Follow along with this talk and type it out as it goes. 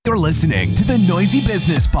You're listening to the Noisy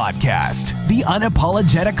Business Podcast, the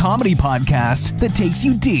unapologetic comedy podcast that takes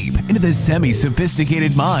you deep into the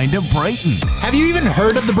semi-sophisticated mind of Brighton. Have you even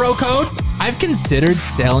heard of the bro code? I've considered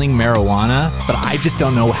selling marijuana, but I just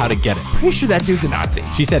don't know how to get it. Pretty sure that dude's a Nazi.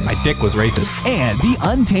 She said my dick was racist. And the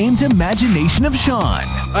untamed imagination of Sean.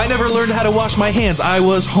 I never learned how to wash my hands. I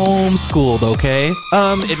was homeschooled, okay?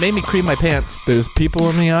 It made me cream my pants. There's people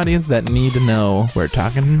in the audience that need to know we're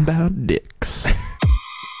talking about dicks.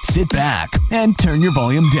 Sit back and turn your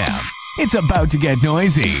volume down. It's about to get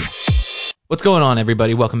noisy. What's going on,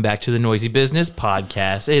 everybody? Welcome back to the Noisy Business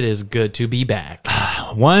Podcast. It is good to be back.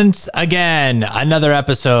 Once again, another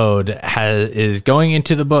episode is going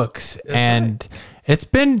into the books, and it's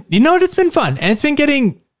been, it's been fun, and it's been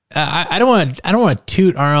getting. I don't want to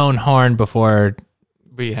toot our own horn before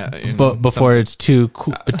it's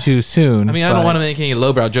too soon. I mean, I don't want to make any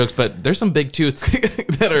lowbrow jokes, but there's some big toots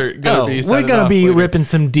that are going to be. We're going to be ripping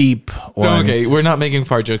some deep ones. Okay, we're not making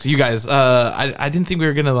fart jokes, you guys. I didn't think we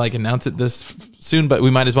were going to announce it this soon, but we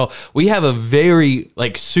might as well. We have a very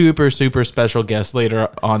super special guest later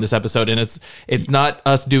on this episode, and it's not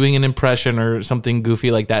us doing an impression or something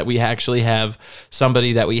goofy like that. We actually have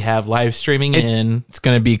somebody that we have live streaming in. It's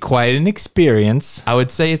going to be quite an experience. I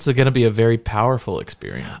would say it's going to be a very powerful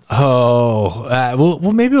experience. Well,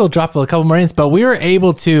 maybe we'll drop a couple more hints, but we were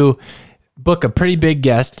able to book a pretty big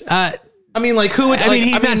guest. I mean, who would?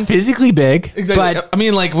 He's not physically big, exactly. But I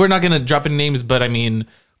mean, we're not going to drop in names, but I mean,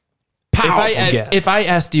 guest. If I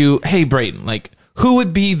asked you, hey, Brayton, who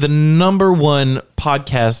would be the number one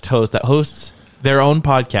podcast host that hosts their own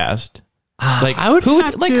podcast?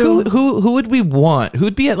 Who would we want? Who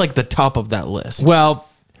would be at the top of that list? Well,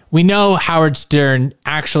 we know Howard Stern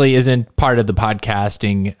actually isn't part of the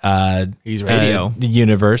podcasting he's radio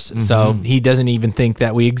universe, so he doesn't even think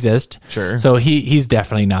that we exist. Sure. So he's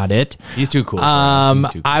definitely not it. He's too cool.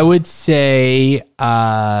 I would say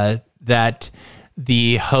that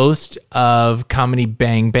the host of Comedy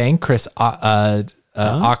Bang Bang, Chris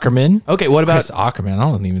Ackerman. Okay, what about Chris Ackerman?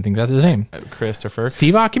 I don't even think that's his name. Christopher.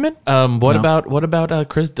 Steve Ackerman? What about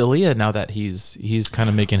Chris D'Elia now that he's kind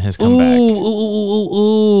of making his comeback?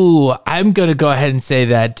 Ooh. I'm going to go ahead and say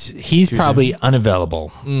that he's probably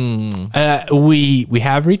unavailable. We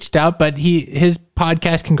have reached out, but his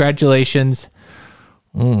podcast, congratulations.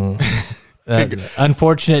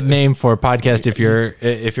 Unfortunate name for a podcast if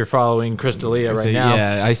you're following Chris D'Elia right now.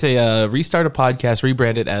 Yeah, I say restart a podcast,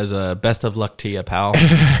 rebrand it as Best of Luck to you, pal.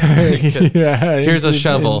 Here's a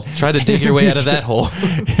shovel. Try to dig your way out of that hole.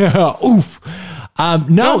 Yeah, oof.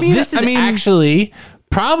 This is actually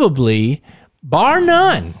probably, bar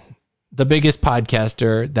none, the biggest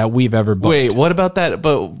podcaster that we've ever booked. Wait, what about that?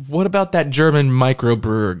 But what about that German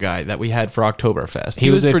microbrewer guy that we had for Oktoberfest?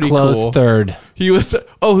 He was a pretty close cool. third. He was.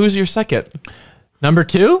 Oh, who's your second? Number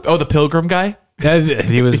two? Oh, the Pilgrim guy.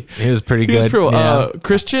 He was pretty good. He was cool. Yeah.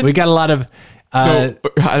 Christian. We got a lot of. No,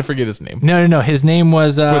 I forget his name. No. His name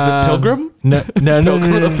was. Was it Pilgrim? No.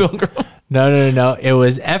 The Pilgrim. No. It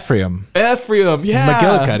was Ephraim. Yeah.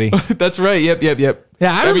 McGillicuddy. That's right. Yep.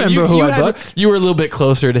 Yeah, I remember who I booked. You were a little bit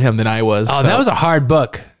closer to him than I was. Oh, that was a hard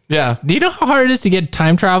book. Yeah. Do you know how hard it is to get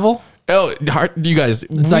time travel? Oh, hard, you guys.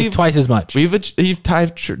 It's twice as much. We've time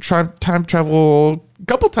travel a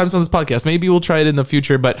couple times on this podcast. Maybe we'll try it in the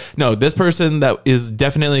future. But no, this person that is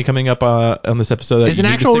definitely coming up on this episode is an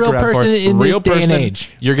actual real person in this day and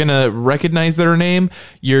age. You're gonna recognize their name.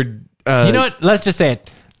 You know what? Let's just say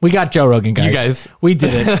it. We got Joe Rogan, guys. You guys. We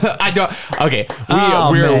did it. I don't. Okay.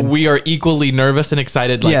 Man. We are equally nervous and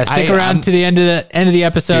excited. Stick around to the end of the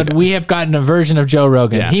episode. Dude, we have gotten a version of Joe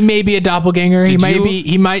Rogan. Yeah. He may be a doppelganger.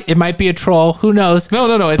 It might be a troll. Who knows? No.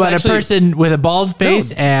 But actually, a person with a bald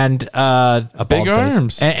face and big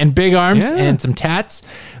arms and big arms and some tats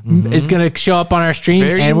is going to show up on our stream,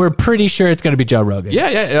 and we're pretty sure it's going to be Joe Rogan.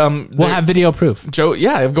 Yeah. We'll have video proof. Joe.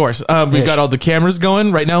 Yeah, of course. We've got all the cameras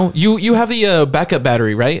going right now. You have the backup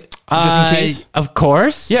battery, right? Just in case? Of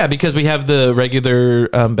course. Yeah, because we have the regular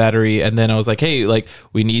battery, and then I was like, hey,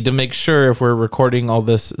 we need to make sure if we're recording all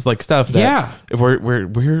this stuff that if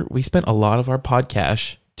we spent a lot of our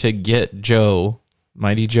podcast to get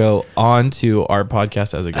Mighty Joe onto our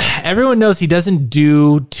podcast as a guest. Everyone knows he doesn't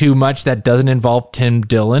do too much that doesn't involve Tim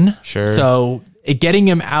Dillon. Sure. So getting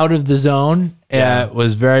him out of the zone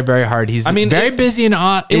was very, very hard. He's very busy in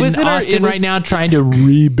Austin right now trying to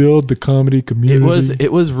rebuild the comedy community.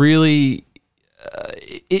 It was really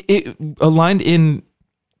it aligned in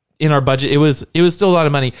our budget. It was still a lot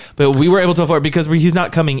of money, but we were able to afford it because he's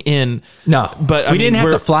not coming in. No, but we didn't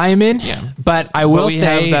have to fly him in. Yeah. But I will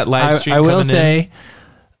say have that live stream I will say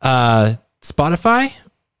Spotify,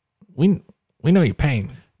 we know you're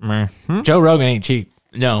paying. Mm-hmm. Joe Rogan ain't cheap.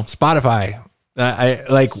 No. Spotify.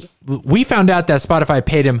 We found out that Spotify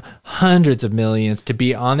paid him hundreds of millions to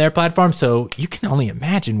be on their platform. So you can only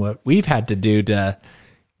imagine what we've had to do to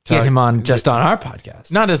get him on just on our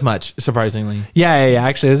podcast. Not as much, surprisingly. Yeah.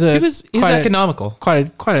 Actually, he's He's economical.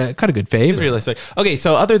 Quite a good favor. He's realistic. Okay,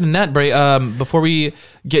 so other than that, Bray, before we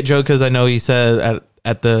get Joe, because I know he said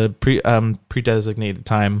at the pre-designated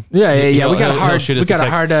time. Yeah. We got a hard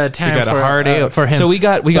time for him. So we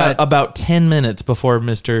got about 10 minutes before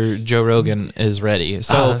Mr. Joe Rogan is ready.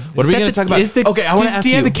 So what are we going to talk about? Okay, I want to ask you.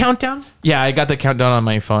 Do you have the countdown? Yeah, I got the countdown on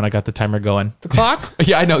my phone. I got the timer going. The clock?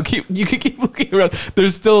 Yeah, I know. You can keep looking around.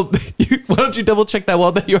 There's still. Why don't you double check that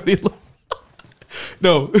wall that you already looked?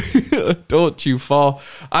 No, don't you fall.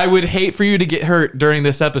 I would hate for you to get hurt during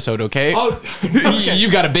this episode, okay? Oh, okay.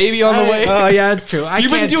 You've got a baby on the way. Oh, yeah, that's true.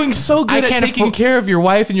 You've been doing so good at taking care of your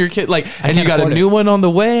wife and your kid, and you got a new one on the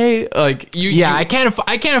way. I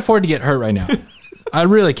can't afford to get hurt right now. I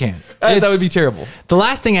really can't. That would be terrible. The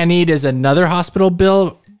last thing I need is another hospital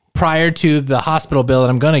bill prior to the hospital bill that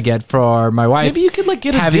I'm going to get for my wife. Maybe you could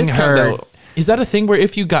get a discount, though. Is that a thing where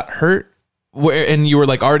if you got hurt, and you were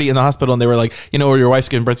already in the hospital and they were or your wife's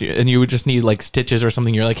giving birth and you would just need stitches or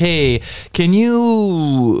something, you're like, hey, can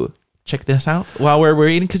you check this out while we're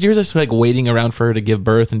waiting? Because you're just waiting around for her to give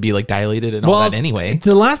birth and be dilated and all that anyway.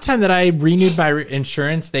 The last time that I renewed my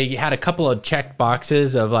insurance, they had a couple of checked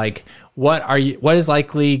boxes of what is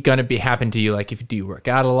likely going to be happen to you? Do you work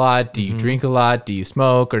out a lot? Do you drink a lot? Do you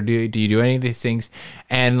smoke? Or do you do any of these things?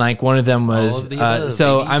 And one of them was,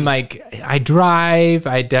 so I'm I drive,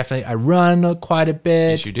 I run quite a bit.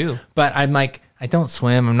 Yes, you do. But I'm I don't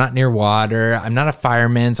swim. I'm not near water. I'm not a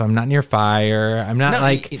fireman, so I'm not near fire. I'm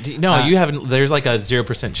not you haven't, there's a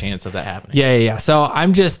 0% chance of that happening. Yeah. So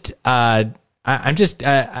I'm just,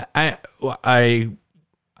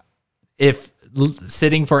 if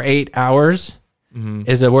sitting for 8 hours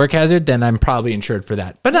is a work hazard, then I'm probably insured for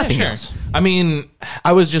that, but nothing else. I mean,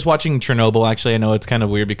 I was just watching Chernobyl. Actually, I know it's kind of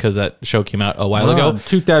weird because that show came out a while ago,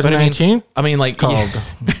 2019. I mean, called.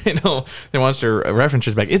 I know they want to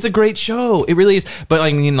references back. It's a great show. It really is. But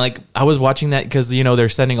I was watching that because they're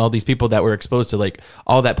sending all these people that were exposed to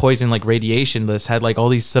all that poison, radiation that's had all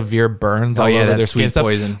these severe burns all over their skin stuff.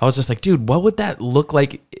 Poison. I was just dude, what would that look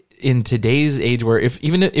like in today's age, where if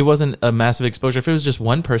even it wasn't a massive exposure, if it was just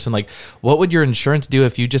one person, what would your insurance do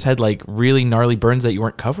if you just had really gnarly burns that you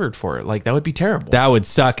weren't covered for? That would be terrible. That would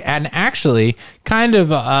suck. And actually, kind of,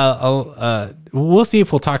 we'll see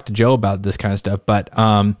if we'll talk to Joe about this kind of stuff. But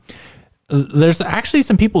there's actually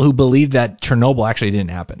some people who believe that Chernobyl actually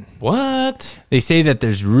didn't happen. What? They say that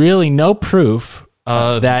there's really no proof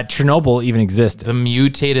that Chernobyl even existed. The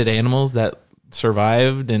mutated animals that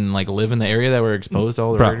survived and live in the area that were exposed to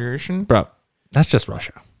all the radiation. Bro, that's just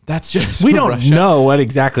Russia. That's just we don't know what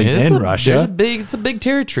exactly is in Russia. It's a big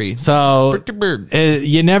territory. So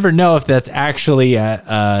you never know if that's actually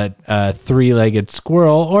a three-legged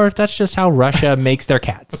squirrel or if that's just how Russia makes their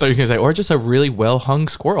cats. I thought you were going to say, or just a really well-hung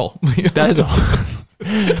squirrel. That is.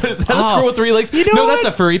 Is that a squirrel with 3 legs? No, that's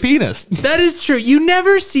a furry penis. That is true. You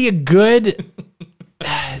never see a good.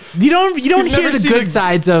 You don't hear the good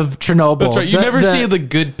sides of Chernobyl. That's right. You never see the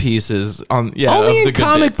good pieces on. Yeah, only of in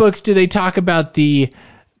comic books do they talk about the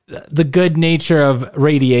good nature of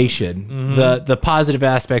radiation, the positive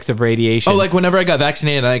aspects of radiation. Oh, whenever I got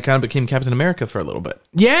vaccinated, I kind of became Captain America for a little bit.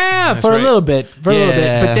 Yeah, for a little bit.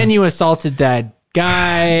 But then you assaulted that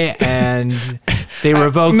guy and they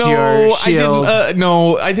revoked your shield.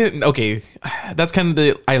 I didn't. Okay, that's kind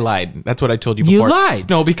of I lied. That's what I told you before. You lied.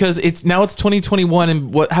 No, because it's 2021,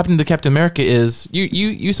 and what happened to Captain America is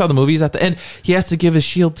you saw the movies at the end. He has to give his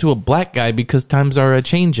shield to a black guy because times are a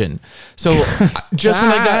changing. So just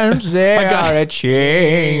when I got a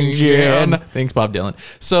changing. Thanks, Bob Dylan.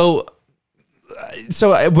 So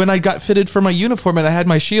when I got fitted for my uniform and I had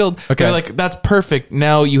my shield, they're like, that's perfect.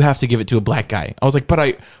 Now you have to give it to a black guy. I was like, but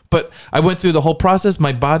I went through the whole process.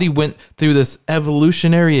 My body went through this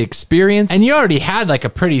evolutionary experience. And you already had a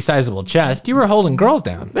pretty sizable chest. You were holding girls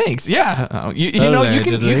down. Thanks. Yeah. You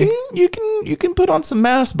can put on some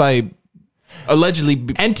mass by allegedly.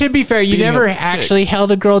 And to be fair, you never actually held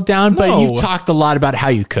a girl down, but you've talked a lot about how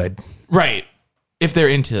you could. Right. If they're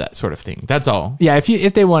into that sort of thing, that's all. Yeah,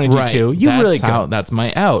 if they wanted you to, you really could. That's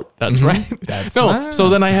my out. That's right. So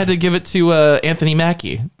then I had to give it to Anthony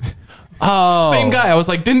Mackie. Oh, same guy. I was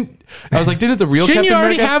like, didn't the real Shouldn't Captain you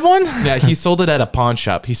already America have one? Yeah, he sold it at a pawn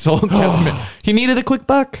shop. He sold Captain America. He needed a quick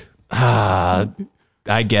buck. I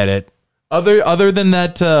get it. Other than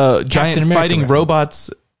that giant America fighting reference.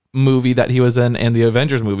 robots movie that he was in and the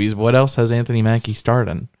Avengers movies, what else has Anthony Mackie starred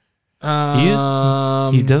in?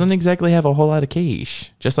 He doesn't exactly have a whole lot of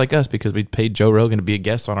cash, just like us, because we paid Joe Rogan to be a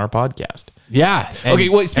guest on our podcast. Yeah. And, Okay,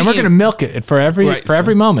 well, and we're going to milk it for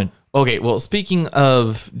every moment. Okay, well, speaking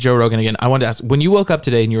of Joe Rogan again, I wanted to ask, when you woke up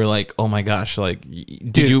today and you were like, oh my gosh, like,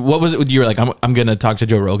 what was it? You were like, I'm going to talk to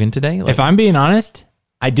Joe Rogan today? Like, If I'm being honest,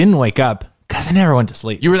 I didn't wake up because I never went to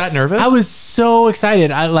sleep. you were that nervous? I was so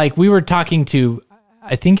excited. We were talking to,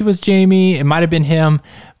 I think it was Jamie. It might've been him,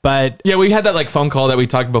 but Yeah, we had that like phone call that we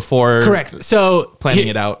talked before. correct. So Planning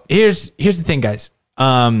it out. Here's the thing, guys.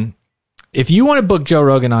 If you want to book Joe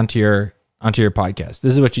Rogan onto your podcast,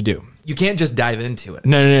 this is what you do. You can't just dive into it.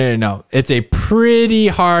 No. It's a pretty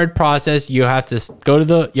hard process. You have to go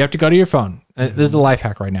to your phone. This is a life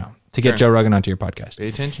hack right now to get Joe Rogan onto your podcast. Pay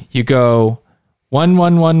attention. You go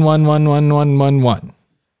 111111111.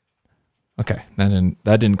 Okay, that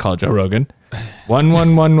didn't call Joe Rogan.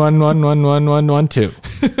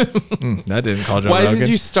 111111112. That didn't call Joe Why Rogan. did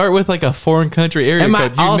you start with like a foreign country area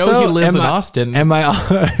code? You know he lives in Austin.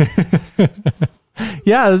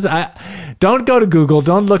 Yeah, don't go to Google.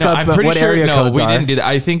 Don't look up I'm pretty what sure. area No, codes we are. didn't do that.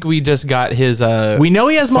 I think we just got his. We know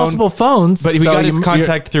he has multiple phones, but we so got his you're-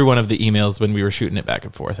 contact through one of the emails when we were shooting it back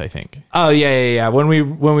and forth, I think. Oh yeah. When we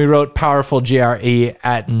wrote powerful GRE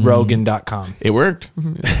at Rogan.com. It worked.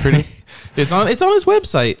 It's pretty. It's on his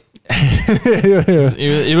website.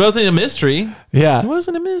 It wasn't a mystery. Yeah. It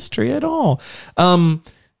wasn't a mystery at all.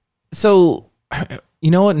 So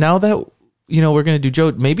you know what? Now that we're gonna do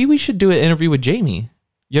Joe, maybe we should do an interview with Jamie,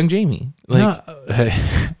 young Jamie. Like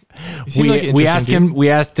seemed like an we interesting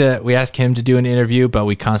asked him to do an interview, but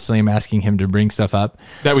we constantly am asking him to bring stuff up.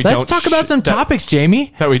 That we Let's don't talk about some topics,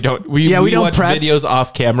 Jamie. That we don't. We don't watch prep. videos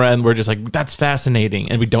off camera and we're just like, that's fascinating,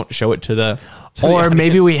 and we don't show it to the. Or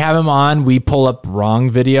maybe we have him on, we pull up wrong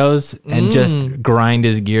videos and just grind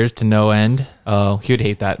his gears to no end. Oh, he would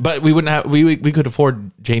hate that. But we wouldn't have. We could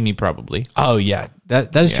afford Jamie probably. Oh yeah,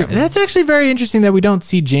 that is true. That's actually very interesting that we don't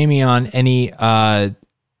see Jamie on any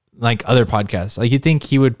like other podcasts. Like you'd think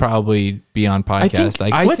he would probably be on podcasts.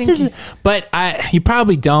 But he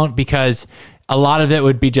probably don't, because a lot of it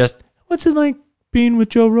would be just, what's it like being with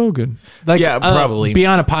Joe Rogan? Like Yeah, probably. be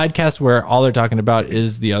on a podcast where all they're talking about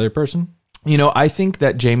is the other person. I think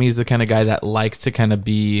that Jamie's the kind of guy that likes to kind of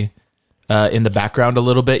be in the background a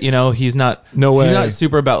little bit. He's not. No way. He's not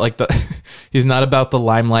super about like the. He's not about the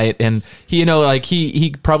limelight, and he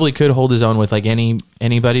he probably could hold his own with like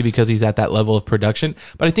anybody because he's at that level of production.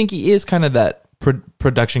 But I think he is kind of that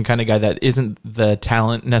production kind of guy that isn't the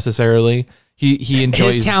talent necessarily. He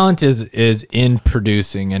enjoys His talent is in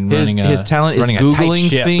producing and running his talent is running a tight Googling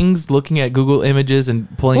ship. things, looking at Google images, and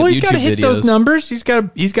pulling Well, up he's YouTube got to hit videos. those numbers. He's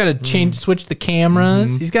got to switch the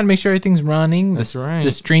cameras. He's got to make sure everything's running. That's right.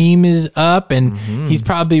 The stream is up, and he's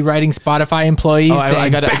probably writing Spotify employees saying, I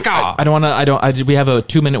got back off. I don't want to. We have a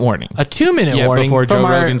 2-minute warning. A 2-minute warning before from Joe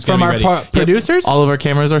our Rogan's gonna be ready. producers. All of our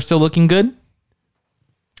cameras are still looking good.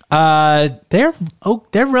 They're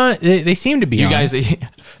running. They seem to be. You on. guys,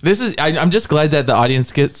 this is. I'm just glad that the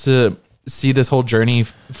audience gets to see this whole journey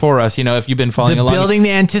for us. If you've been following along, building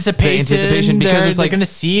the anticipation because it's they're like going to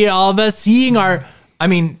see all of us seeing our. I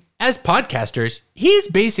mean, as podcasters, he's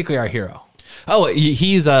basically our hero. oh,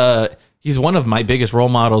 he's one of my biggest role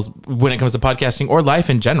models when it comes to podcasting or life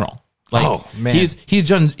in general. Like, Oh, man. he's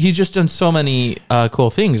just done so many cool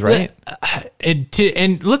things, right?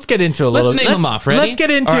 And let's get into a little. Let's name them off. Ready? Let's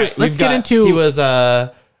get into. All right, let's get into.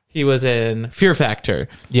 He was in Fear Factor.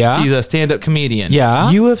 Yeah. He's a stand-up comedian.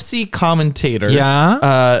 Yeah. UFC commentator.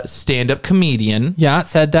 Yeah. Stand-up comedian. Yeah,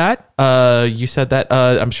 said that. You said that.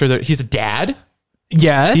 I'm sure that he's a dad.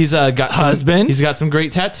 Yes. He's got husband. He's got some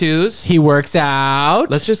great tattoos. He works out.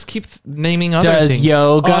 Let's just keep naming other Does things.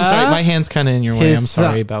 yoga. Oh, I'm sorry. My hand's kind of in your way. His I'm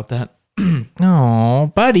sorry about that.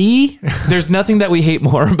 Oh, buddy. There's nothing that we hate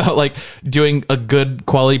more about like doing a good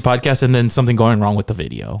quality podcast and then something going wrong with the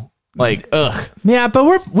video. Like, ugh. Yeah, but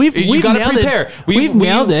we've got to nailed prepare. it. We've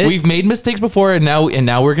nailed it. We've made mistakes before, and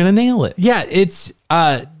now we're gonna nail it. Yeah, it's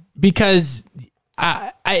because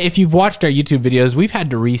if you've watched our YouTube videos, we've had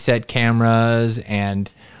to reset cameras and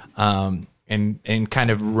kind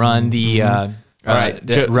of run the All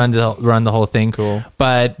right, run the whole thing. Cool.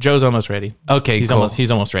 But Joe's almost ready. Okay, he's cool.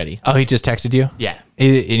 almost ready. Oh, he just texted you? Yeah.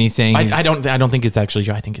 And he's saying I don't think it's actually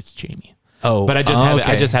Joe. I think it's Jamie. Oh, But I just have it.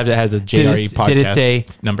 I just have it as a JRE podcast. Did it say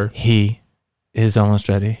number? he is almost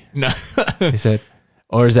ready? No, He said,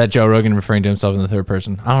 or is that Joe Rogan referring to himself in the third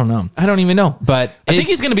person? I don't know. I don't even know. But I think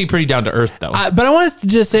he's gonna be pretty down to earth though. But I wanted to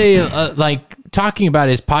just say, like talking about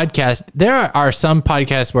his podcast, there are some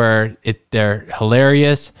podcasts where they're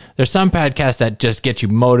hilarious. There's some podcasts that just get you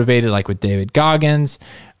motivated, like with David Goggins.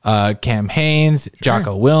 Cam Haines,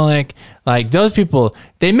 Jocko Willink, like those people,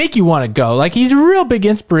 they make you want to go. Like he's a real big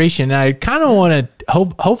inspiration. And I kind of want to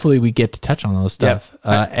hopefully we get to touch on those stuff.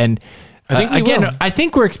 And I think again, I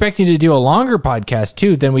think we're expecting to do a longer podcast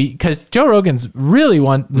too than because Joe Rogan's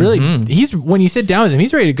he's when you sit down with him,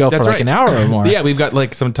 he's ready to go for like an hour or more. Yeah, we've got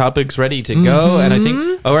like some topics ready to go, and I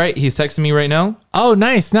think all right, he's texting me right now. Oh,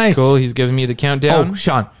 nice. Cool, he's giving me the countdown. Oh,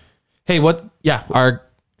 Sean. Hey, what? Yeah,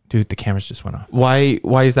 dude, the cameras just went off. Why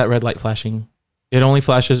is that red light flashing? It only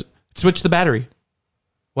flashes. Switch the battery.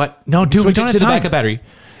 What? No, dude, switch it to the backup battery.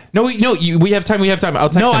 No, we have time. I'll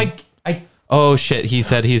text him. Oh shit! He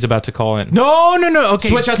said he's about to call in. No. Okay,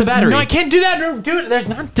 switch out the battery. No, I can't do that, no, dude. There's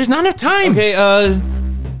not enough time. Okay.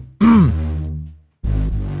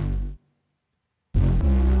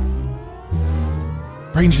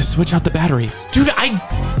 Brain, just switch out the battery, dude.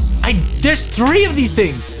 There's 3 of these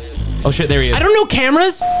things. Oh shit! There he is. I don't know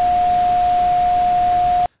cameras.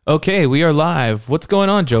 Okay, we are live. What's going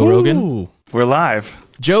on, Joe Rogan? We're live.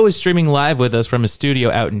 Joe is streaming live with us from a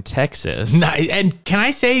studio out in Texas. And can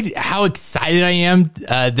I say how excited I am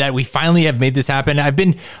that we finally have made this happen? I've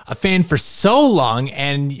been a fan for so long,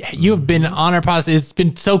 and you have been on our podcast. It's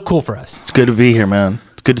been so cool for us. It's good to be here, man.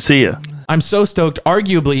 It's good to see you. I'm so stoked.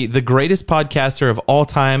 Arguably, the greatest podcaster of all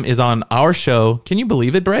time is on our show. Can you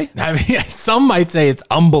believe it, Bray? I mean, some might say it's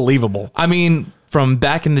unbelievable. I mean, from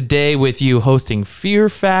back in the day with you hosting Fear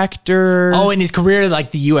Factor. Oh, in his career,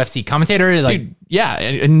 like the UFC commentator. Like, dude, yeah,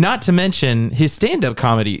 and not to mention his stand-up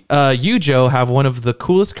comedy. You, Joe, have one of the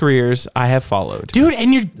coolest careers I have followed. Dude,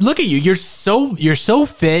 and look at you. You're so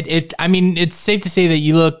fit. It's safe to say that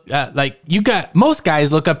you look like most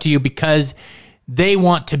guys look up to you because they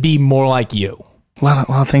want to be more like you. A lot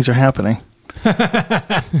of things are happening.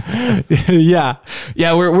 Yeah.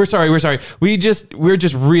 We're sorry. We're just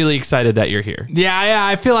really excited that you're here. Yeah.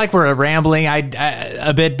 I feel like we're rambling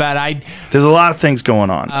a bit, but there's a lot of things going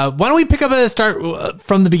on. Why don't we pick up a start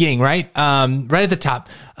from the beginning, right? Right at the top.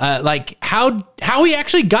 Like how we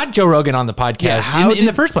actually got Joe Rogan on the podcast in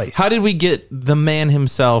the first place. How did we get the man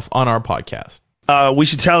himself on our podcast? We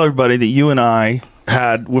should tell everybody that you and I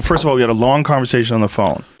first of all, we had a long conversation on the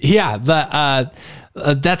phone. Yeah.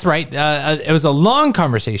 That's right. It was a long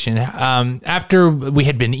conversation after we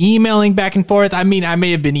had been emailing back and forth. I mean, I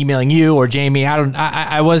may have been emailing you or Jamie.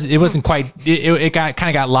 It wasn't quite. It kind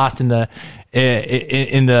of got lost in the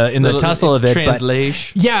tussle of it.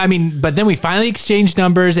 Translation. But then we finally exchanged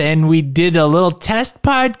numbers and we did a little test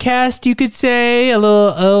podcast. You could say a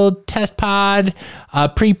little test pod,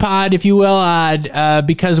 pre-pod, if you will.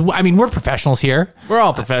 Because we're professionals here. We're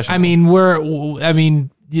all professionals.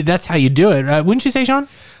 That's how you do it, wouldn't you say, Sean?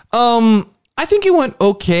 I think it went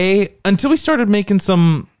okay until we started making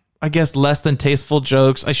some, I guess, less than tasteful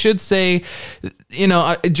jokes. I should say,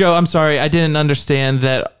 Joe, I'm sorry, I didn't understand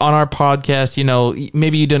that on our podcast.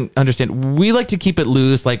 Maybe you didn't understand. We like to keep it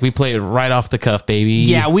loose, like we play it right off the cuff, baby.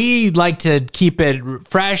 Yeah, we like to keep it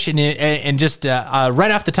fresh and just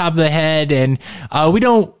right off the top of the head, and we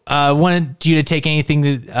don't want you to take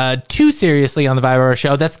anything too seriously on the vibe of our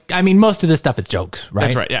show. Most of this stuff is jokes,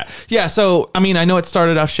 right? That's right. Yeah. So I know it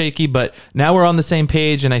started off shaky, but now we're on the same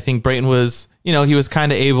page, and I think Brayton was. He was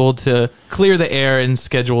kind of able to clear the air and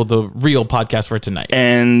schedule the real podcast for tonight.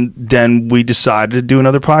 And then we decided to do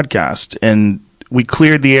another podcast. And we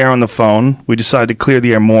cleared the air on the phone. We decided to clear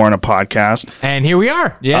the air more on a podcast. And here we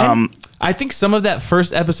are. Yeah. I think some of that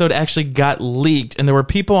first episode actually got leaked. And there were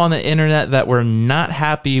people on the internet that were not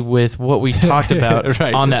happy with what we talked about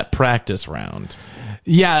right. on that practice round.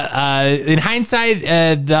 Yeah. In hindsight,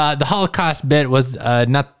 the Holocaust bit was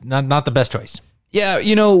not the best choice. Yeah,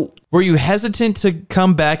 were you hesitant to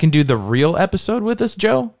come back and do the real episode with us,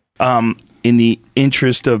 Joe? In the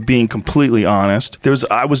interest of being completely honest,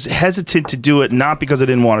 I was hesitant to do it not because I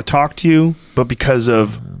didn't want to talk to you, but because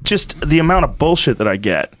of just the amount of bullshit that I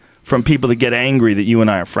get from people that get angry that you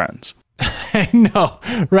and I are friends. I know,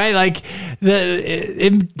 right? Like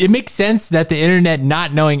it makes sense that the internet,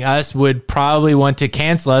 not knowing us, would probably want to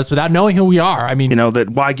cancel us without knowing who we are. That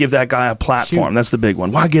why give that guy a platform? Shoot. That's the big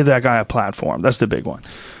one. Why give that guy a platform? That's the big one.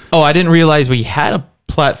 Oh, I didn't realize we had a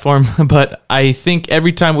platform, but I think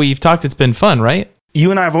every time we've talked, it's been fun, right? You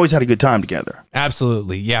and I have always had a good time together.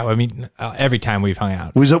 Absolutely. Yeah. Every time we've hung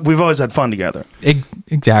out, we've always had fun together.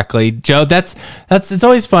 Exactly. Joe, it's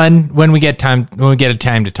always fun when we get a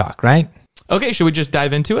time to talk, right? Okay. Should we just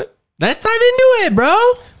dive into it? Let's dive into it, bro.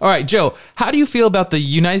 All right, Joe, how do you feel about the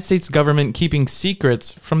United States government keeping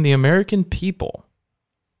secrets from the American people?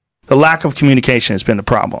 The lack of communication has been the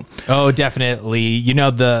problem. Oh, definitely. You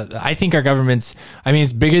know, I think our government's, I mean,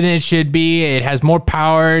 it's bigger than it should be. It has more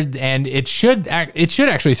power, and it should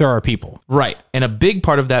actually serve our people. Right. And a big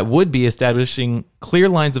part of that would be establishing clear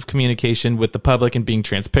lines of communication with the public and being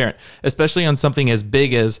transparent, especially on something as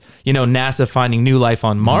big as, NASA finding new life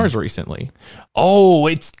on Mars recently. Oh,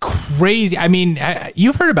 it's crazy. I mean,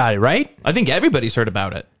 you've heard about it, right? I think everybody's heard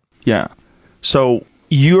about it. Yeah. So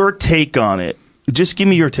your take on it, just give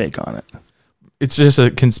me your take on it. It's just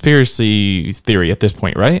a conspiracy theory at this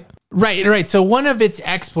point, right? Right. So one of its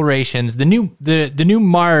explorations, the new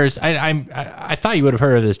Mars. I thought you would have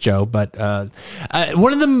heard of this, Joe, but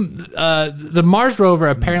one of them, the Mars rover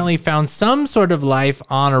apparently found some sort of life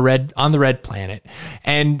on the red planet,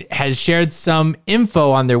 and has shared some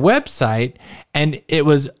info on their website, and it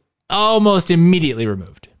was almost immediately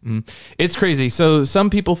removed. It's crazy. So some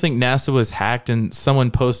people think NASA was hacked and someone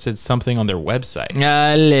posted something on their website.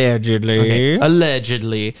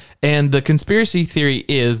 Allegedly. And the conspiracy theory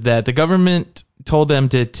is that the government told them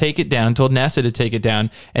to take it down, told NASA to take it down.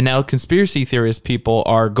 And now conspiracy theorist people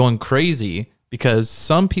are going crazy because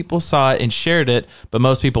some people saw it and shared it, but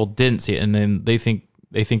most people didn't see it. And then they think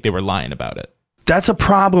they were lying about it. That's a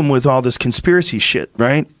problem with all this conspiracy shit,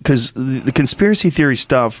 right? Because the conspiracy theory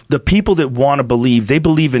stuff, the people that want to believe, they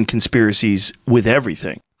believe in conspiracies with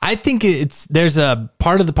everything. I think there's a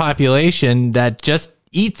part of the population that just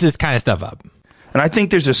eats this kind of stuff up. And I think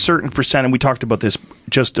there's a certain percent, and we talked about this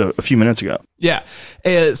just a few minutes ago. Yeah.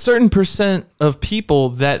 A certain percent of people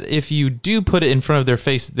that if you do put it in front of their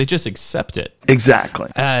face, they just accept it.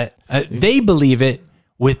 Exactly. They believe it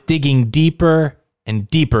with digging deeper and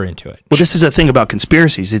deeper into it. Well, this is the thing about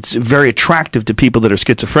conspiracies. It's very attractive to people that are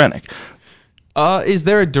schizophrenic. Is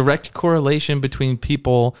there a direct correlation between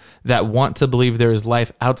people that want to believe there is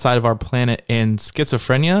life outside of our planet and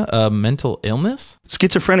schizophrenia, a mental illness?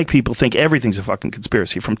 Schizophrenic people think everything's a fucking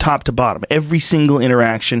conspiracy from top to bottom. Every single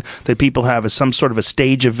interaction that people have is some sort of a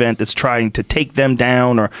stage event that's trying to take them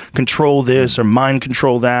down or control this or mind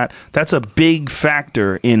control that. That's a big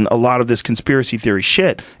factor in a lot of this conspiracy theory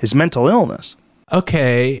shit is mental illness.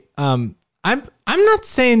 Okay, I'm not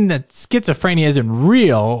saying that schizophrenia isn't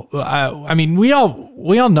real. I mean, we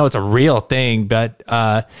all know it's a real thing, but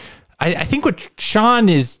I think what Sean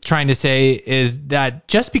is trying to say is that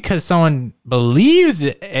just because someone believes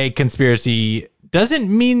a conspiracy doesn't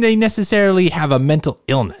mean they necessarily have a mental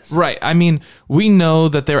illness. Right. I mean, we know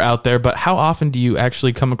that they're out there, but how often do you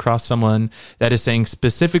actually come across someone that is saying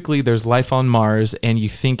specifically there's life on Mars and you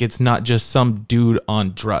think it's not just some dude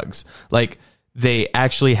on drugs? Like, they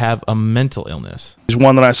actually have a mental illness. There's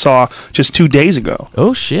one that I saw just 2 days ago.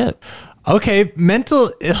 Oh, shit. Okay,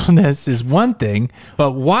 mental illness is one thing,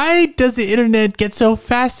 but why does the internet get so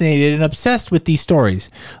fascinated and obsessed with these stories?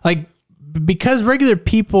 Like, because regular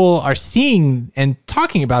people are seeing and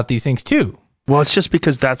talking about these things too. Well, it's just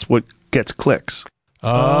because that's what gets clicks.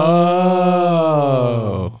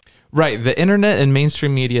 Oh. Right. The internet and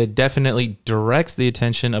mainstream media definitely directs the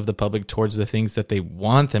attention of the public towards the things that they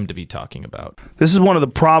want them to be talking about. This is one of the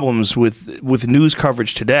problems with news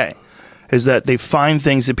coverage today, is that they find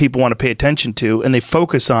things that people want to pay attention to and they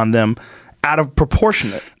focus on them out of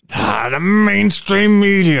proportionate. The mainstream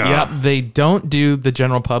media. Yep. They don't do the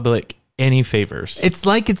general public any favors. It's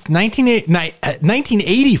like it's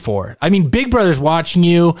 1984. I mean, Big Brother's watching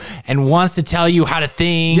you and wants to tell you how to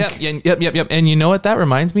think. Yep. And you know what that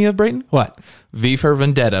reminds me of, Brayton? What? V for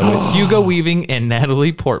Vendetta with Hugo Weaving and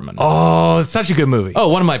Natalie Portman. Oh, it's such a good movie. Oh,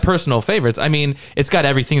 one of my personal favorites. I mean, it's got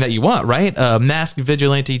everything that you want, right? A masked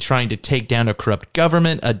vigilante trying to take down a corrupt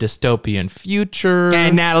government, a dystopian future.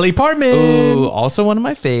 And Natalie Portman. Ooh, also one of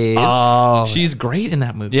my faves. Oh. She's great in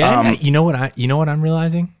that movie. Yeah. You know what I'm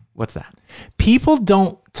realizing? What's that? People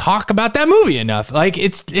don't talk about that movie enough. Like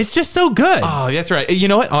it's just so good. Oh, that's right. You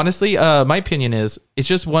know what? Honestly, my opinion is it's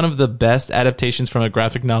just one of the best adaptations from a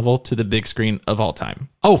graphic novel to the big screen of all time.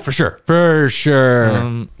 Oh, for sure. For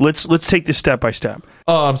sure. Let's take this step by step.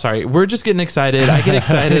 Oh, I'm sorry. We're just getting excited. I get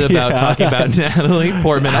excited about talking about Natalie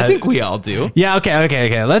Portman. I think we all do. Yeah.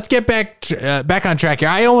 Okay. Let's get back on track here.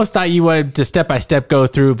 I almost thought you wanted to step by step go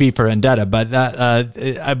through V for Vendetta, but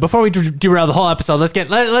before we derail the whole episode, let's get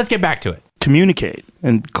back to it. Communicate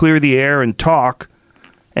and clear the air and talk,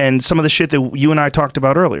 and some of the shit that you and I talked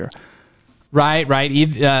about earlier. Right.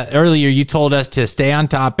 Earlier, you told us to stay on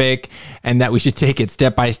topic and that we should take it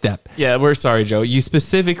step by step. Yeah, we're sorry, Joe. You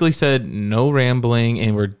specifically said no rambling,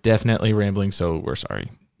 and we're definitely rambling, so we're sorry.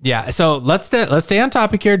 Yeah, so let's stay on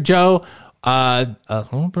topic here, Joe. A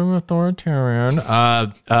little bit authoritarian.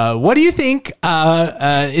 What do you think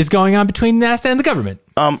is going on between NASA and the government?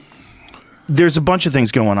 There's a bunch of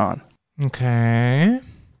things going on. Okay.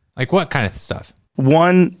 Like what kind of stuff?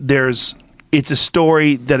 One, it's a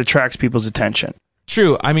story that attracts people's attention,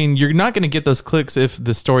 True. I mean, you're not going to get those clicks if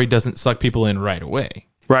the story doesn't suck people in right away.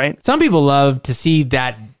 right? Some people love to see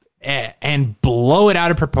that and blow it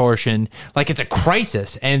out of proportion like it's a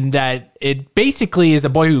crisis and that it basically is a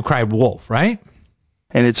boy who cried wolf, right?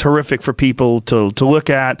 And it's horrific for people to look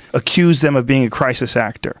at, accuse them of being a crisis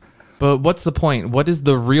actor. But what's the point? What is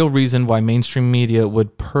the real reason why mainstream media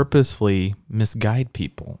would purposefully misguide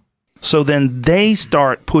people? So then they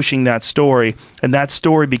start pushing that story, and that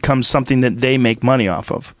story becomes something that they make money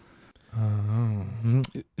off of.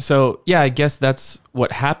 So, yeah, I guess that's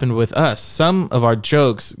what happened with us. Some of our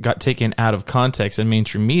jokes got taken out of context, and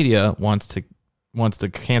mainstream media wants to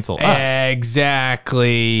cancel us.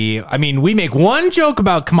 Exactly. I mean, we make one joke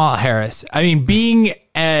about Kamala Harris. I mean, being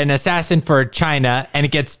an assassin for China, and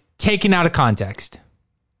it gets taken out of context.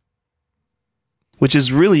 Which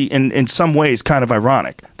is really, in some ways, kind of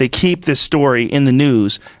ironic. They keep this story in the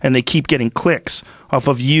news, and they keep getting clicks off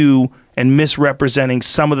of you and misrepresenting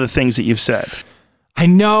some of the things that you've said. I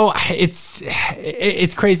know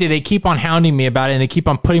it's crazy. They keep on hounding me about it, and they keep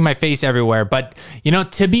on putting my face everywhere. But, you know,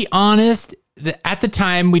 to be honest, at the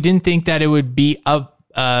time, we didn't think that it would be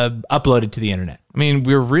uploaded to the internet. I mean,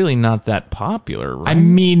 we're really not that popular, right? I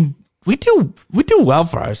mean, we do well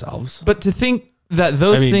for ourselves. But to think that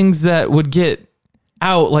those things that would get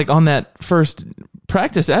out, like on that first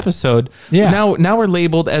practice episode, now we're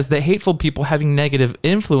labeled as the hateful people having negative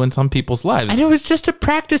influence on people's lives. And it was just a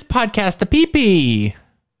practice podcast, a pee-pee.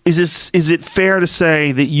 Is it fair to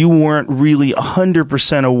say that you weren't really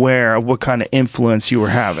 100% aware of what kind of influence you were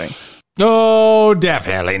having? Oh,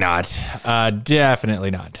 definitely not. Definitely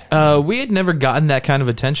not. We had never gotten that kind of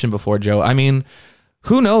attention before, Joe. I mean,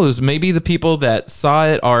 who knows? Maybe the people that saw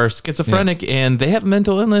it are schizophrenic and they have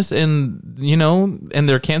mental illness, and and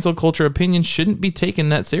their cancel culture opinions shouldn't be taken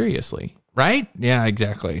that seriously. Right? Yeah,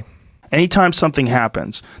 exactly. Anytime something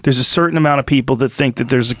happens, there's a certain amount of people that think that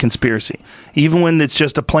there's a conspiracy, even when it's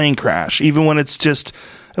just a plane crash, even when it's just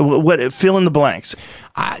fill in the blanks.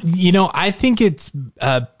 I think it's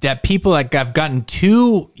that people have gotten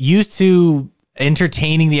too used to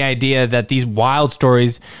entertaining the idea that these wild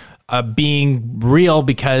stories being real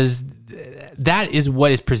because that is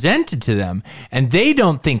what is presented to them, and they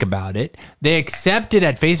don't think about it. They accept it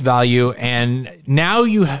at face value, and now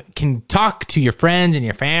you can talk to your friends and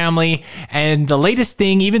your family and the latest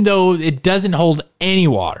thing, even though it doesn't hold any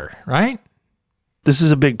water, right? This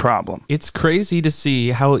is a big problem. It's crazy to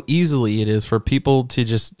see how easily it is for people to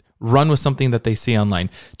just run with something that they see online.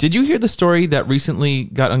 Did you hear the story that recently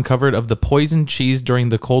got uncovered of the poisoned cheese during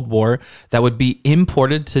the Cold War that would be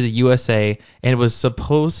imported to the USA and was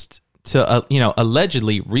supposed to,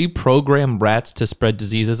 allegedly reprogram rats to spread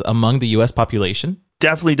diseases among the U.S. population?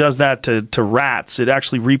 Definitely does that to rats. It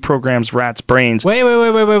actually reprograms rats' brains. Wait.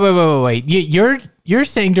 You're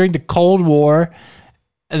saying during the Cold War,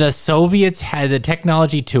 the Soviets had the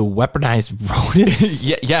technology to weaponize rodents?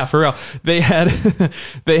 yeah, for real. They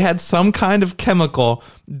had some kind of chemical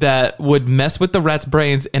that would mess with the rats'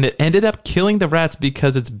 brains, and it ended up killing the rats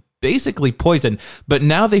because it's basically poison. But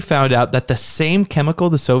now they found out that the same chemical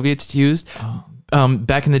the Soviets used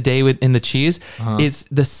back in the day in the cheese, it's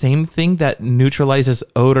the same thing that neutralizes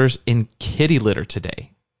odors in kitty litter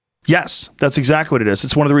today. Yes, that's exactly what it is.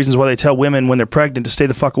 It's one of the reasons why they tell women when they're pregnant to stay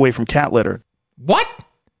the fuck away from cat litter. What?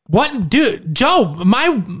 Dude, Joe,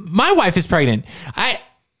 my wife is pregnant. I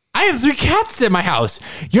have 3 cats at my house.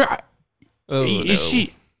 Is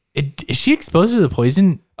she exposed to the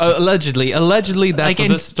poison? Allegedly, that's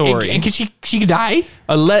the story. And can she could die?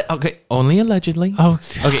 Okay, only allegedly. Oh,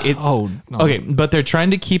 okay. No. Okay, but they're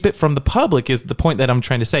trying to keep it from the public is the point that I'm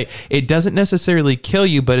trying to say. It doesn't necessarily kill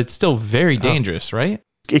you, but it's still very dangerous, right?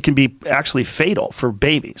 It can be actually fatal for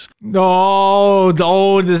babies. This is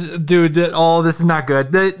not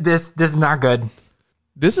good. This is not good.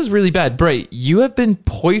 This is really bad. Bray, you have been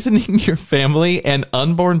poisoning your family and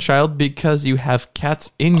unborn child because you have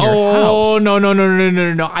cats in your house. Oh, no.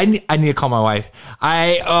 I need to call my wife.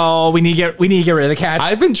 We need to get rid of the cats.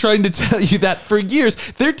 I've been trying to tell you that for years.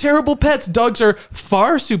 They're terrible pets. Dogs are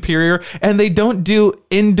far superior, and they don't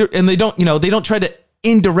they don't try to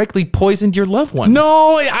indirectly poisoned your loved ones.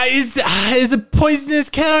 No, is it poisonous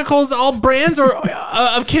chemicals all brands or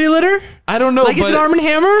of kitty litter? I don't know. Like, is it Arm &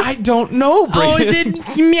 Hammer? I don't know, Brandon. Oh, is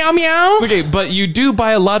it Meow Meow? Okay, but you do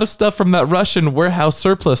buy a lot of stuff from that Russian warehouse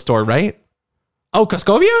surplus store, right? Oh,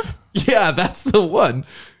 Koskovia? Yeah, that's the one.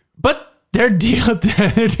 But their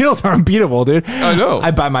deals are unbeatable, dude. I know.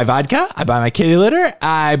 I buy my vodka. I buy my kitty litter.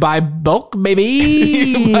 I buy bulk,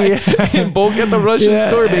 baby. Bulk at the Russian Yeah.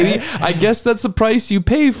 store, baby. I guess that's the price you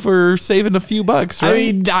pay for saving a few bucks, right? I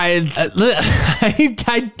mean,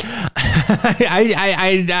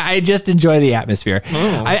 I just enjoy the atmosphere.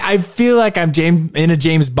 Oh. I feel like I'm in a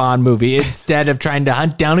James Bond movie. Instead of trying to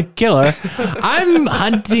hunt down a killer, I'm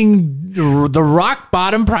hunting the rock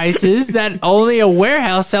bottom prices that only a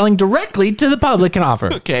warehouse selling directly to the public can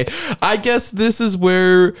offer. Okay, I guess this is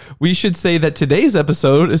where we should say that today's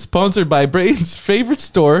episode is sponsored by Brayden's favorite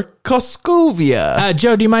store, Coscovia.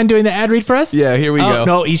 Joe, do you mind doing the ad read for us? Yeah, here we go.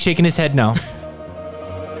 No, he's shaking his head no.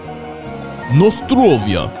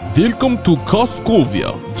 Nostrovia, welcome to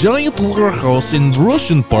Coscovia, giant warehouse in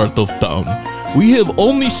Russian part of town. We have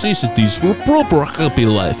all necessities for proper happy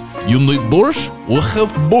life. You need borscht? We'll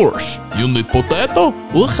have borscht. You need potato?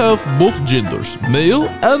 We'll have both genders, male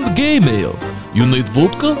and gay male. You need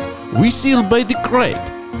vodka? We sell by the crate.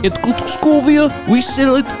 At Coscovia, we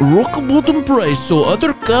sell at rock bottom price so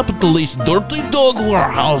other capitalist dirty dog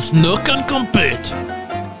warehouse no can compete.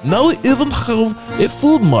 Now we even have a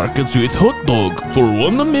food market with hot dog for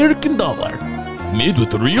 $1 American, made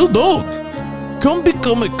with real dog. Come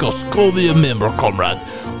become a Coscovia member, comrade,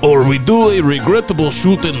 or we do a regrettable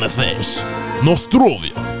shoot in the face.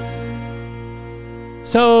 Nostrovia.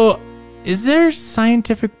 So, is there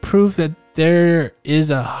scientific proof that there is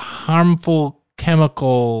a harmful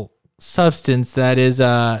chemical substance that is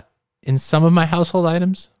in some of my household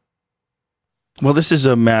items? Well, this is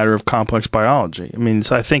a matter of complex biology. I mean,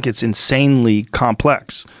 I think it's insanely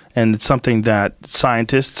complex, and it's something that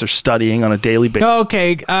scientists are studying on a daily basis.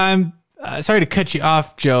 Okay, sorry to cut you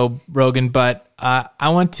off, Joe Rogan, but I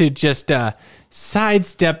want to just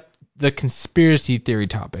sidestep the conspiracy theory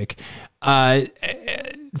topic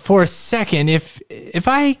for a second. If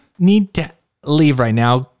I need to leave right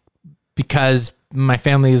now because my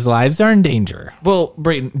family's lives are in danger. Well,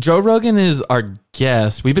 Brayden, Joe Rogan is our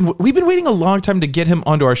guest. We've been waiting a long time to get him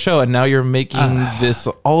onto our show, and now you're making this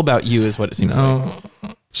all about you, is what it seems like.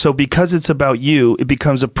 So because it's about you, it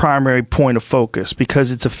becomes a primary point of focus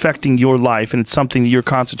because it's affecting your life and it's something that you're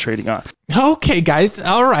concentrating on. Okay, guys.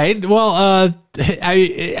 All right. Well,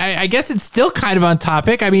 I guess it's still kind of on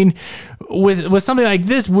topic. I mean, with something like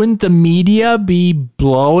this, wouldn't the media be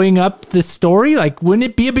blowing up the story? Like, wouldn't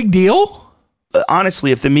it be a big deal?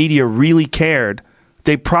 Honestly, if the media really cared,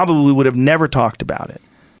 they probably would have never talked about it.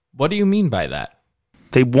 What do you mean by that?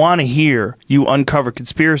 They want to hear you uncover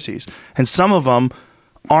conspiracies. And some of them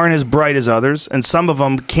aren't as bright as others, and some of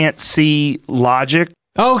them can't see logic.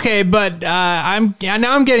 Okay, but I'm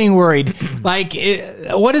getting worried. Like,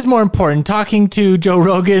 what is more important, talking to Joe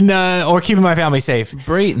Rogan or keeping my family safe?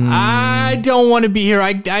 Brayden, I don't want to be here.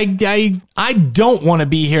 I don't want to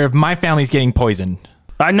be here if my family's getting poisoned.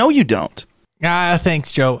 I know you don't.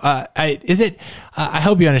 Thanks, Joe. I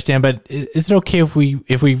hope you understand, but is it okay if we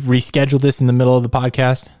reschedule this in the middle of the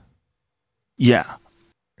podcast? Yeah.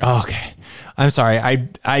 Okay. I'm sorry.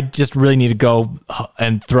 I just really need to go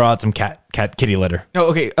and throw out some kitty litter.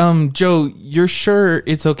 Oh, okay. Joe, you're sure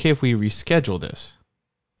it's okay if we reschedule this?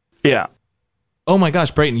 Yeah. Oh my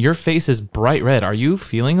gosh, Brayden, your face is bright red. Are you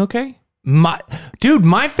feeling okay? My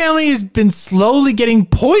family has been slowly getting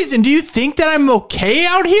poisoned. Do you think that I'm okay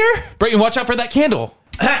out here? Brayden, watch out for that candle.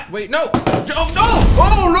 Wait, no. Oh, no.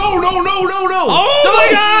 Oh, no. Oh my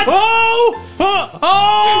God!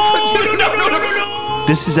 No.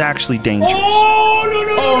 This is actually dangerous.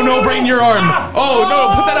 Oh, no, Brayden, your arm. Oh,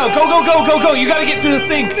 no, put that out. Go. You got to get to the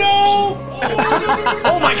sink. No.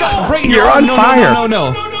 Oh my God, Brayden, You're on fire.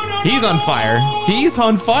 No. He's on fire.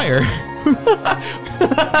 Dude.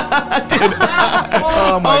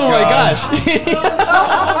 Oh my gosh.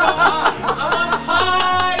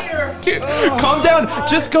 Dude, calm down.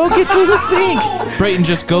 Just go get to the sink. Brayden,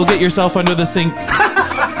 just go get yourself under the sink.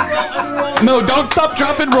 No, don't stop,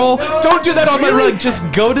 drop, and roll. Don't do that on my rug. Just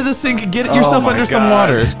go to the sink and get yourself under some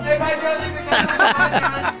water.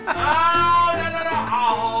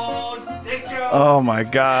 Oh my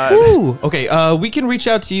God. Ooh. Okay, we can reach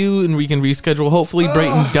out to you and we can reschedule. Hopefully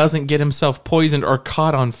Brayden doesn't get himself poisoned or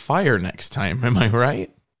caught on fire next time. Am I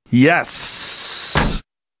right? Yes.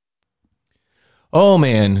 Oh,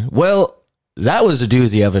 man. Well, that was a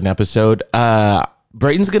doozy of an episode.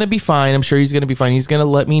 Brayden's going to be fine. I'm sure he's going to be fine. He's going to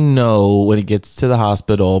let me know when he gets to the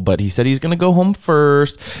hospital, but he said he's going to go home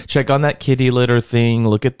first, check on that kitty litter thing,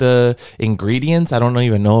 look at the ingredients. I don't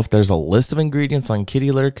even know if there's a list of ingredients on kitty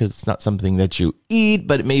litter because it's not something that you eat,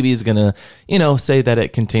 but maybe he's going to, say that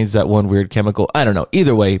it contains that one weird chemical. I don't know.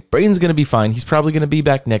 Either way, Brayden's going to be fine. He's probably going to be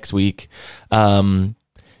back next week.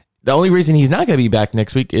 The only reason he's not going to be back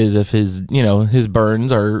next week is if his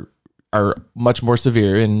burns are much more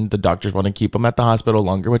severe and the doctors want to keep him at the hospital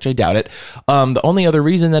longer, which I doubt it. The only other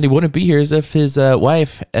reason that he wouldn't be here is if his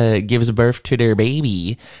wife gives birth to their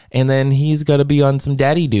baby, and then he's got to be on some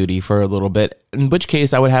daddy duty for a little bit, in which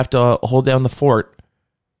case I would have to hold down the fort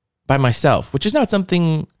by myself, which is not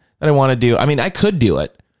something that I want to do. I mean, I could do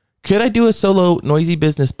it. Could I do a solo Noisy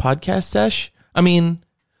Business podcast sesh? I mean,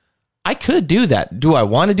 I could do that. Do I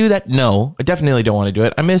want to do that? No, I definitely don't want to do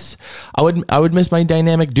it. I would miss my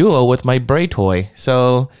dynamic duo with my Bray toy.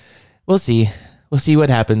 So we'll see. We'll see what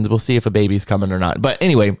happens. We'll see if a baby's coming or not. But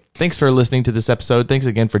anyway, thanks for listening to this episode. Thanks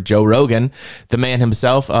again for Joe Rogan, the man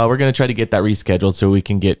himself. We're going to try to get that rescheduled so we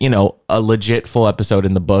can get, a legit full episode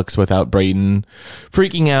in the books without Brayton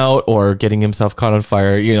freaking out or getting himself caught on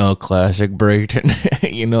fire. Classic Brayton.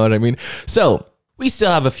 You know what I mean? So we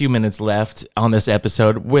still have a few minutes left on this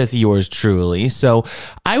episode with yours truly. So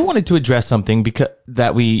I wanted to address something because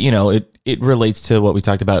that it relates to what we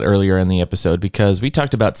talked about earlier in the episode, because we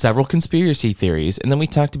talked about several conspiracy theories, and then we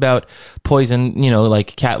talked about poison,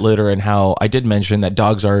 like cat litter, and how I did mention that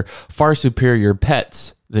dogs are far superior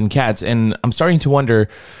pets than cats. And I'm starting to wonder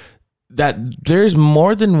that there's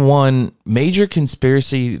more than one major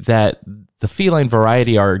conspiracy that the feline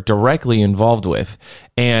variety are directly involved with.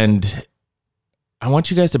 And I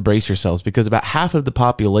want you guys to brace yourselves, because about half of the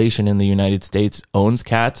population in the United States owns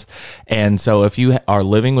cats. And so if you are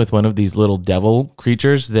living with one of these little devil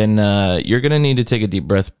creatures, then you're going to need to take a deep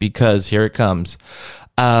breath, because here it comes.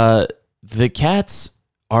 The cats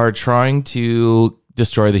are trying to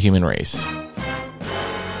destroy the human race.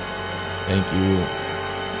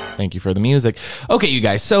 Thank you for the music. Okay, you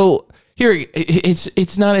guys. So here,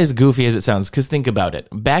 it's not as goofy as it sounds, because think about it.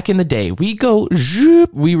 Back in the day, we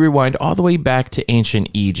rewind all the way back to ancient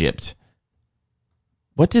Egypt.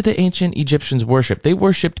 What did the ancient Egyptians worship? They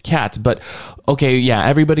worshipped cats, but okay, yeah,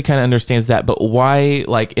 everybody kind of understands that. But why,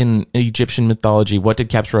 like in Egyptian mythology, what did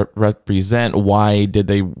cats represent? Why did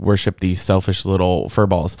they worship these selfish little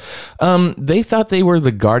furballs? They thought they were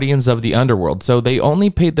the guardians of the underworld, so they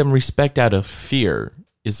only paid them respect out of fear,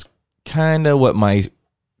 is kind of what my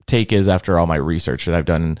take is after all my research that I've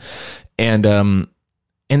done. And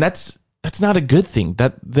that's not a good thing.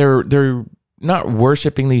 That they're not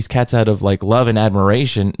worshiping these cats out of like love and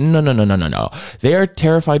admiration. No. They are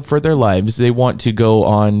terrified for their lives. They want to go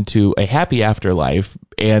on to a happy afterlife,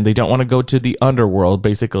 and they don't want to go to the underworld,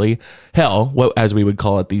 basically hell, as we would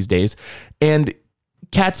call it these days. And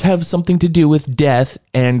cats have something to do with death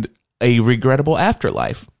and a regrettable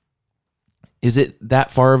afterlife. Is it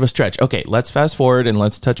that far of a stretch? Okay, let's fast forward and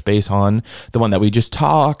let's touch base on the one that we just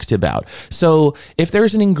talked about. So if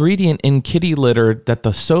there's an ingredient in kitty litter that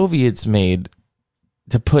the Soviets made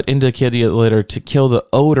to put into kitty litter to kill the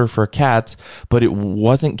odor for cats, but it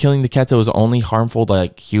wasn't killing the cats, it was only harmful to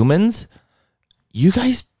like humans, you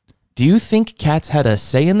guys, do you think cats had a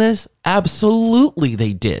say in this? Absolutely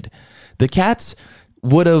they did. The cats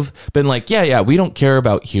would have been like, yeah, we don't care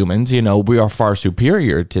about humans, we are far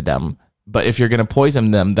superior to them. But if you're going to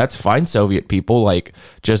poison them, that's fine, Soviet people. Like,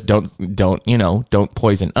 just don't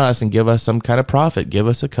poison us and give us some kind of profit. Give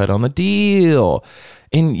us a cut on the deal.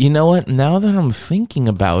 And you know what? Now that I'm thinking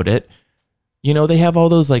about it, they have all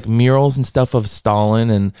those like murals and stuff of Stalin,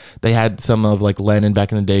 and they had some of like Lenin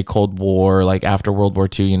back in the day, Cold War, like after World War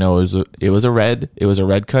II. It was a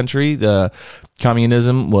red country. The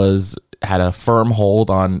communism had a firm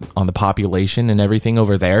hold on the population and everything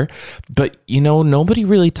over there. But, nobody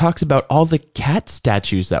really talks about all the cat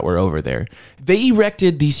statues that were over there. They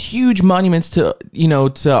erected these huge monuments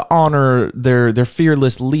to honor their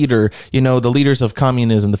fearless leader, the leaders of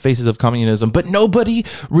communism, the faces of communism. But nobody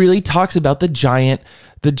really talks about the giant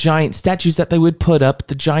statues that they would put up,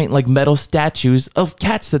 the giant like metal statues of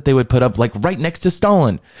cats that they would put up like right next to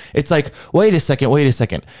Stalin. It's like, wait a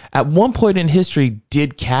second. At one point in history,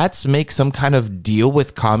 did cats make some kind of deal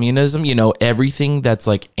with communism? Everything that's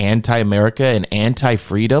like anti-America and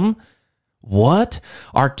anti-freedom. What?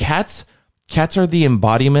 Are cats are the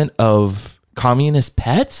embodiment of communist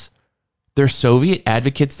pets? They're Soviet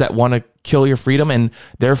advocates that want to kill your freedom, and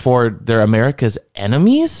therefore they're America's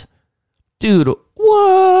enemies? Dude,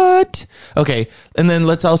 what? Okay, and then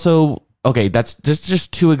let's also... Okay, that's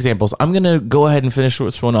just two examples. I'm going to go ahead and finish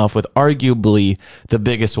this one off with arguably the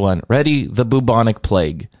biggest one. Ready? The bubonic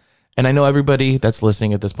plague. And I know everybody that's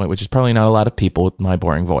listening at this point, which is probably not a lot of people with my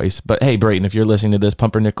boring voice. But hey, Brayton, if you're listening to this,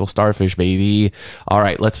 pumpernickel starfish, baby. All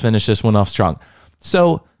right, let's finish this one off strong.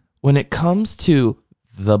 So when it comes to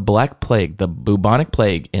the Black Plague, the bubonic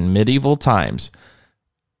plague in medieval times,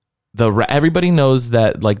 everybody knows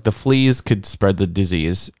that like the fleas could spread the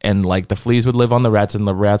disease, and like the fleas would live on the rats, and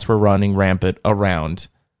the rats were running rampant around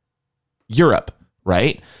Europe,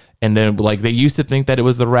 right? And then like they used to think that it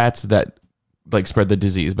was the rats that like spread the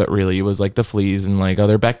disease, but really it was like the fleas and like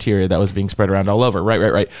other bacteria that was being spread around all over.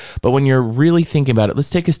 Right. But when you're really thinking about it,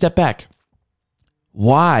 let's take a step back.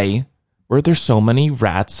 Why were there so many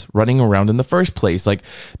rats running around in the first place? Like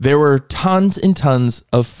there were tons and tons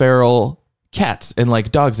of feral cats and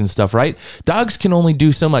like dogs and stuff, right? Dogs can only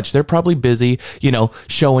do so much. They're probably busy,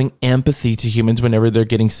 showing empathy to humans whenever they're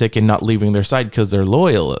getting sick and not leaving their side because they're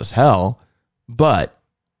loyal as hell. But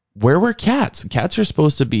where were cats? Cats are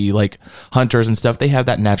supposed to be like hunters and stuff. They have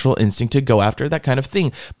that natural instinct to go after that kind of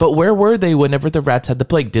thing. But where were they whenever the rats had the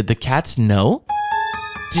plague? Did the cats know?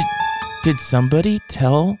 Did somebody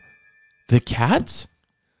tell the cats?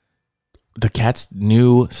 The cats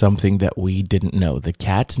knew something that we didn't know. The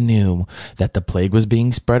cats knew that the plague was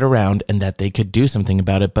being spread around and that they could do something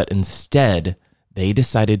about it, but instead they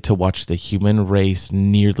decided to watch the human race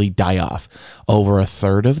nearly die off. Over a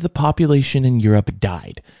third of the population in Europe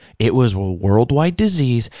died. It was a worldwide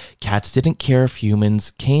disease. Cats didn't care if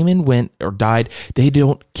humans came and went or died. They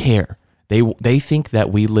don't care. They think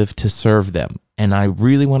that we live to serve them. And I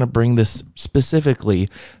really want to bring this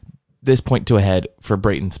point to a head for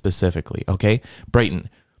Brayton specifically, okay? Brayton,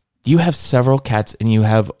 you have several cats and you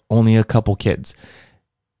have only a couple kids.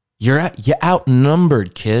 You're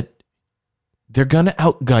outnumbered, kid. They're going to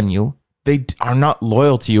outgun you. They are not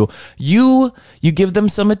loyal to you. You give them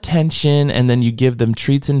some attention and then you give them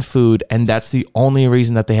treats and food, and that's the only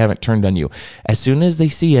reason that they haven't turned on you. As soon as they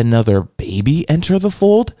see another baby enter the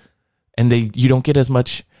fold and you don't get as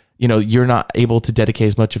much, you're not able to dedicate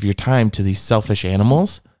as much of your time to these selfish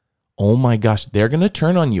animals, oh my gosh, they're going to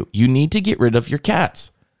turn on you. You need to get rid of your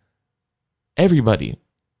cats. Everybody,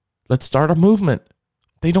 let's start a movement.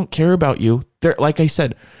 They don't care about you. They're, like I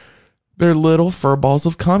said, they're little furballs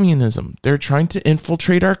of communism. They're trying to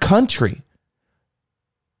infiltrate our country.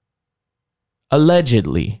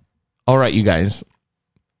 Allegedly. All right, you guys.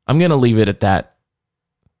 I'm going to leave it at that.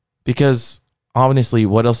 Because, honestly,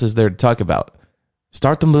 what else is there to talk about?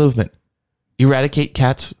 Start the movement. Eradicate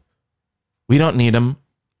cats. We don't need them.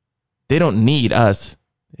 They don't need us.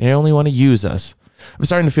 They only want to use us. I'm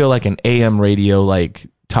starting to feel like an AM radio,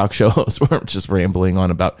 talk show host where I'm just rambling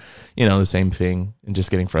on about, the same thing and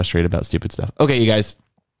just getting frustrated about stupid stuff. Okay, you guys,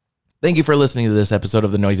 thank you for listening to this episode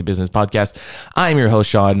of the Noisy Business Podcast. I'm your host,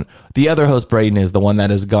 Sean. The other host, Brayden, is the one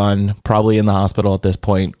that is gone, probably in the hospital at this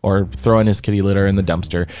point or throwing his kitty litter in the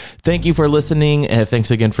dumpster. Thank you for listening. And thanks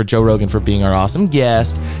again for Joe Rogan for being our awesome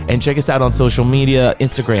guest. And check us out on social media,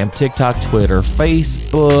 Instagram, TikTok, Twitter,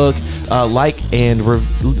 Facebook.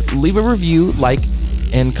 Leave a review,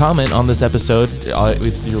 and comment on this episode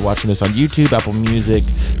if you're watching this on YouTube, Apple Music,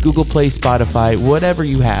 Google Play, Spotify, whatever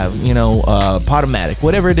you have, Podomatic,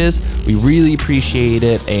 whatever it is. We really appreciate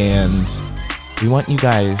it, and we want you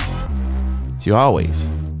guys to always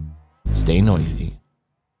stay noisy.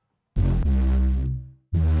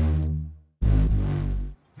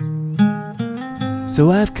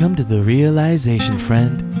 So I've come to the realization,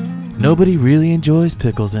 friend, nobody really enjoys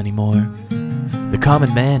pickles anymore. The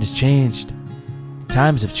common man has changed.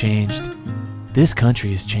 Times have changed. This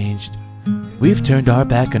country has changed. We've turned our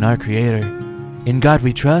back on our Creator. In God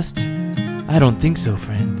we trust? I don't think so,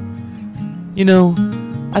 friend.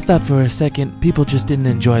 I thought for a second people just didn't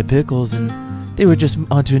enjoy pickles and they were just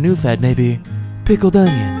onto a new fad, maybe pickled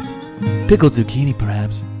onions. Pickled zucchini,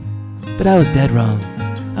 perhaps. But I was dead wrong.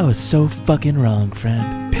 I was so fucking wrong,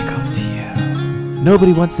 friend. Pickles to you.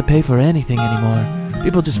 Nobody wants to pay for anything anymore.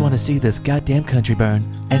 People just want to see this goddamn country burn.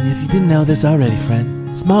 And if you didn't know this already,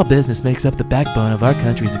 friend, small business makes up the backbone of our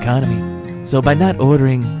country's economy. So by not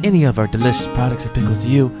ordering any of our delicious products at Pickles to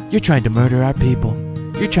You, you're trying to murder our people.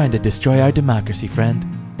 You're trying to destroy our democracy, friend.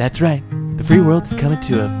 That's right. The free world is coming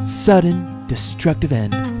to a sudden, destructive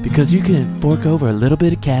end because you couldn't fork over a little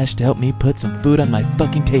bit of cash to help me put some food on my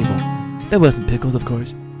fucking table. That wasn't pickled, of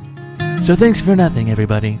course. So thanks for nothing,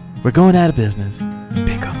 everybody. We're going out of business.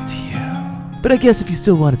 Pickles to You. But I guess if you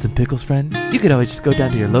still wanted some pickles, friend, you could always just go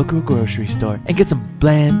down to your local grocery store and get some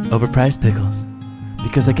bland, overpriced pickles.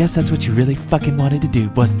 Because I guess that's what you really fucking wanted to do,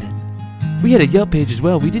 wasn't it? We had a Yelp page as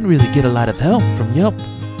well. We didn't really get a lot of help from Yelp.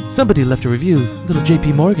 Somebody left a review, little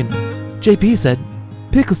JP Morgan. JP said,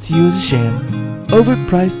 "Pickles to You is a sham.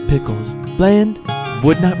 Overpriced pickles. Bland.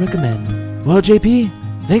 Would not recommend." Well, JP,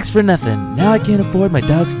 thanks for nothing. Now I can't afford my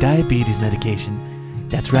dog's diabetes medication.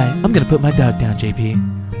 That's right, I'm gonna put my dog down, JP.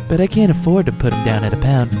 But I can't afford to put him down at a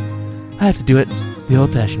pound. I have to do it the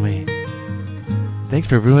old-fashioned way. Thanks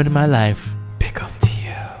for ruining my life. Pickles to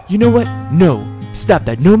You. You know what? No. Stop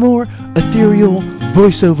that. No more ethereal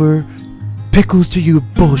voiceover pickles to you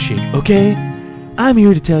bullshit, okay? I'm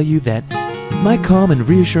here to tell you that my calm and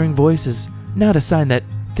reassuring voice is not a sign that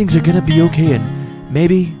things are gonna be okay, and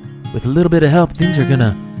maybe with a little bit of help things are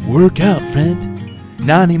gonna work out, friend.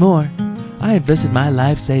 Not anymore. I invested my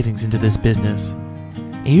life savings into this business,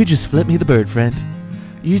 and you just flipped me the bird, friend.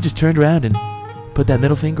 You just turned around and put that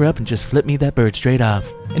middle finger up and just flipped me that bird straight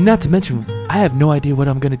off. And not to mention, I have no idea what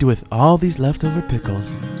I'm gonna do with all these leftover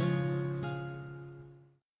pickles.